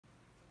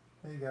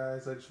Hey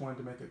guys, I just wanted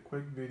to make a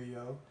quick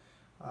video.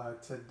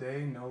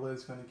 Today Nola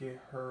is going to get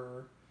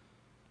her,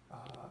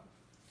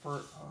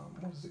 what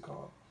is it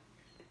called?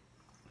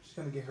 She's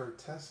going to get her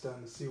test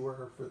done to see where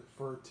her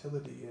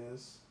fertility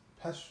is.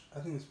 I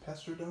think it's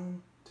Pestrodome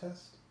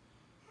test.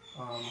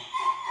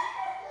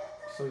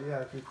 So yeah,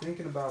 if you're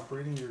thinking about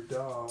breeding your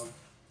dog,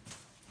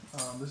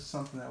 this is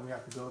something that we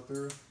have to go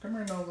through. Come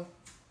here, Nola.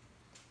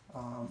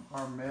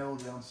 Our male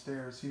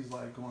downstairs, he's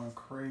like going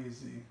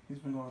crazy. He's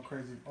been going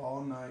crazy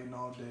all night and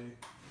all day.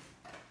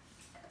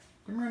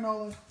 Come here,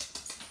 Nola.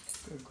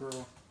 Good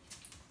girl.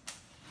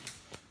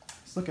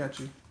 Let's look at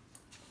you.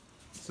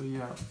 So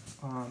yeah,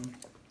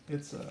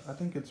 it's I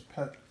think it's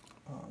pet.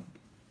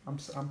 I'm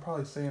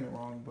probably saying it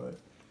wrong, but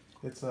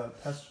it's a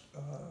pest.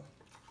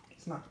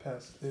 It's not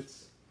pest.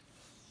 It's.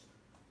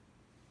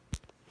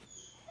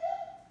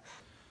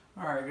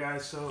 Alright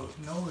guys, so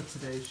Nola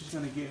today, she's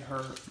going to get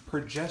her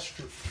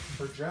progesterone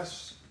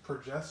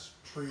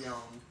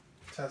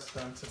test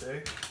done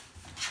today.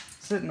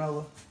 Sit,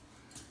 Nola.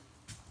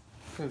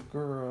 Good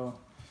girl.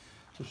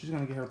 So she's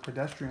going to get her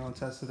progesterone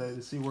test today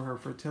to see where her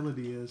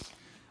fertility is.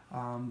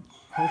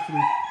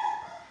 Hopefully,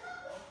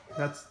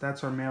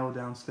 that's our male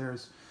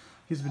downstairs.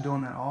 He's been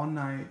doing that all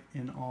night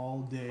and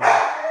all day,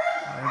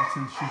 ever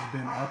since she's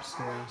been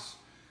upstairs,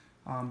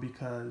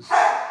 because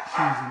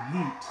she's in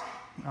heat.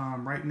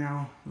 Right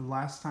now, the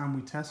last time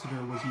we tested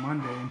her was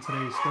Monday, and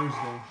today is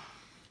Thursday,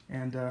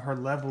 and her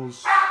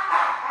levels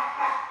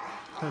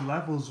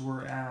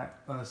were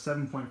at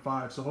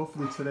 7.5. So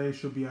hopefully today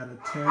she'll be at a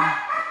 10,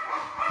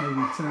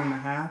 maybe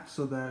 10.5,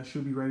 so that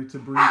she'll be ready to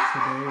breed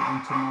today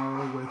and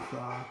tomorrow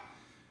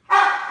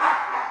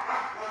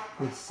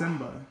with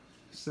Simba.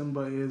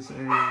 Simba is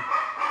a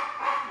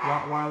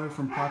Rottweiler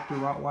from PROCTOR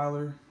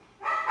Rottweiler,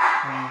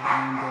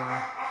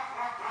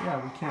 yeah,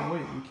 we can't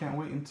wait. We can't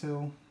wait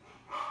until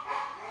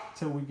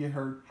we get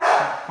her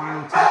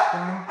final test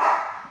done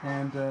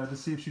and to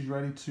see if she's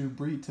ready to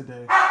breed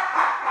today.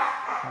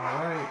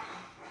 Alright,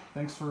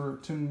 thanks for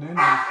tuning in.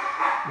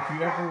 If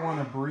you ever want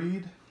to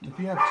breed, if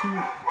you have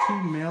two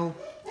male,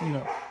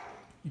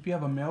 if you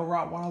have a male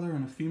Rottweiler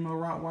and a female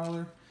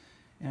Rottweiler,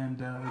 and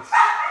this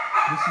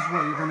is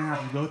what you're going to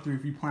have to go through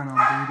if you plan on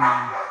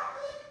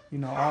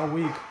breeding.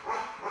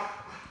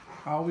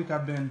 All week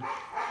I've been,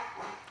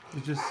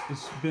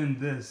 it's been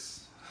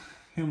this,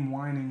 him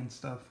whining and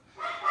stuff.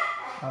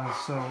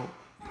 So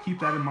keep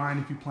that in mind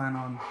if you plan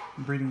on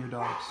breeding your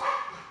dogs.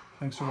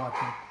 Thanks for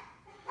watching.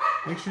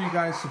 Make sure you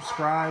guys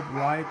subscribe,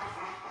 like.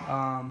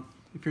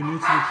 If you're new to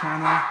the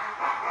channel,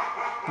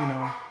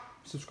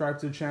 subscribe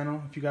to the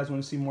channel. If you guys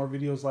want to see more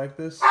videos like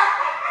this,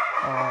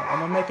 I'm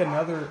gonna make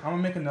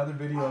another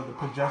video of the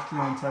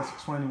progesterone test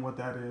explaining what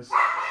that is. So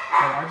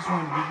I just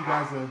wanted to give you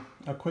guys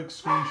a quick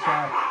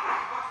screenshot,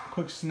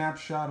 quick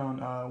snapshot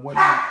on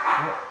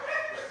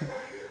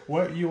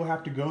what you will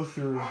have to go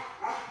through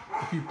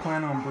if you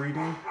plan on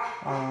breeding,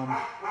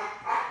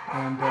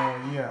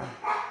 yeah.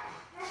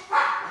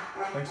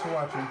 Thanks for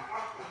watching.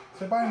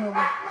 Say bye,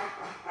 Nola.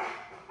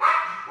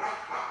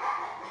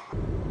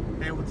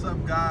 Hey, what's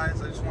up,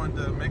 guys? I just wanted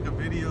to make a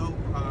video.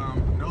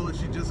 Nola,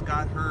 she just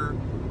got her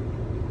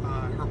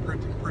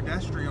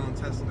progesterone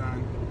test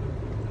done,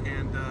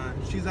 and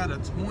she's at a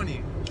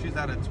 20. She's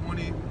at a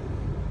 20.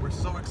 We're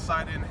so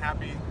excited and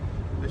happy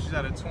that she's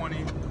at a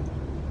 20.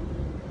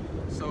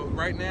 So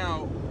right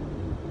now,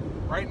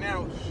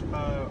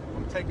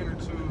 I'm taking her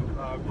to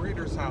a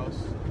breeder's house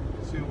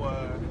to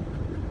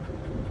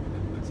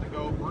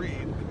go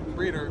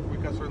breed her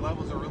because her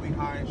levels are really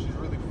high and she's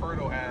really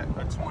fertile at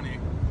a 20.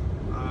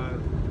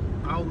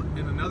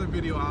 In another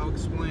video I'll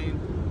explain,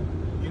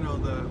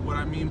 what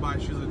I mean by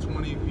she's a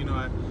 20.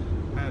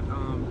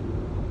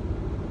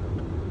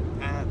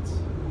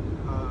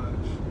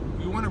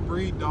 You want to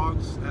breed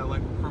dogs at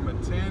from a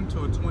 10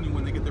 to a 20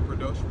 when they get their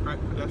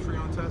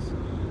progesterone test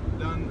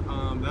done.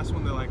 That's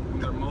when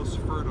they're most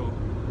fertile.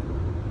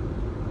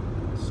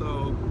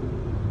 So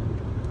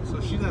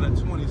she's at a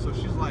 20, so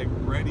she's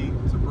ready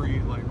to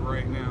breed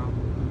right now.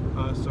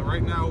 So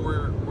right now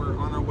we're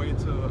on our way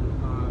to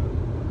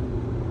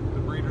the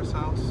breeder's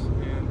house,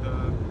 and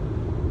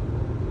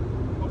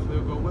hopefully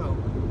it'll go well.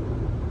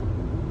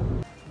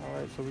 All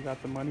right, so we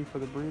got the money for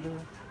the breeder.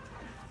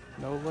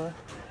 Nola,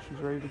 she's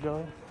ready to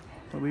go.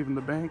 We're leaving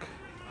the bank,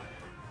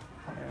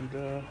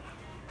 and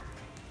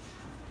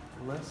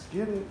let's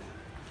get it.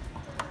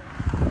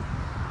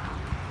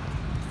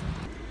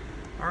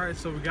 All right,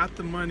 so we got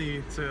the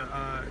money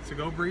to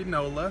go breed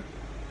Nola,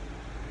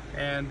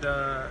 and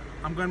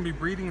I'm going to be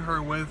breeding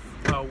her with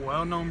a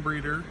well-known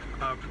breeder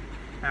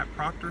at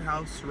Proctor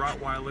House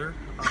Rottweiler.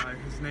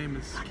 His name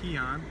is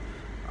Keon.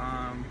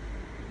 I'm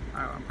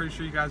pretty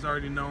sure you guys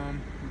already know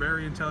him.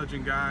 Very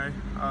intelligent guy.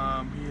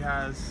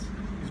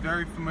 He's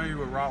very familiar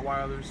with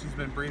Rottweilers. He's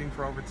been breeding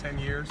for over 10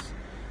 years,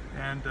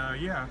 and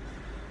yeah.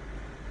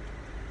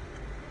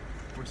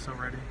 We're so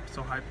ready,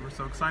 so hyped, we're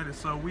so excited.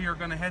 So we are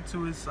gonna head to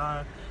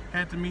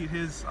meet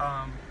his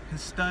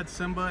stud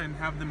Simba and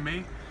have them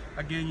mate.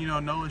 Again,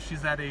 Nola,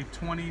 she's at a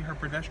 20. Her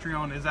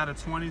progesterone is at a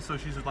 20, so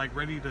she's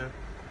ready to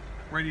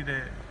ready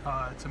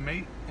to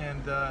mate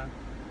and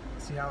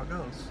see how it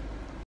goes.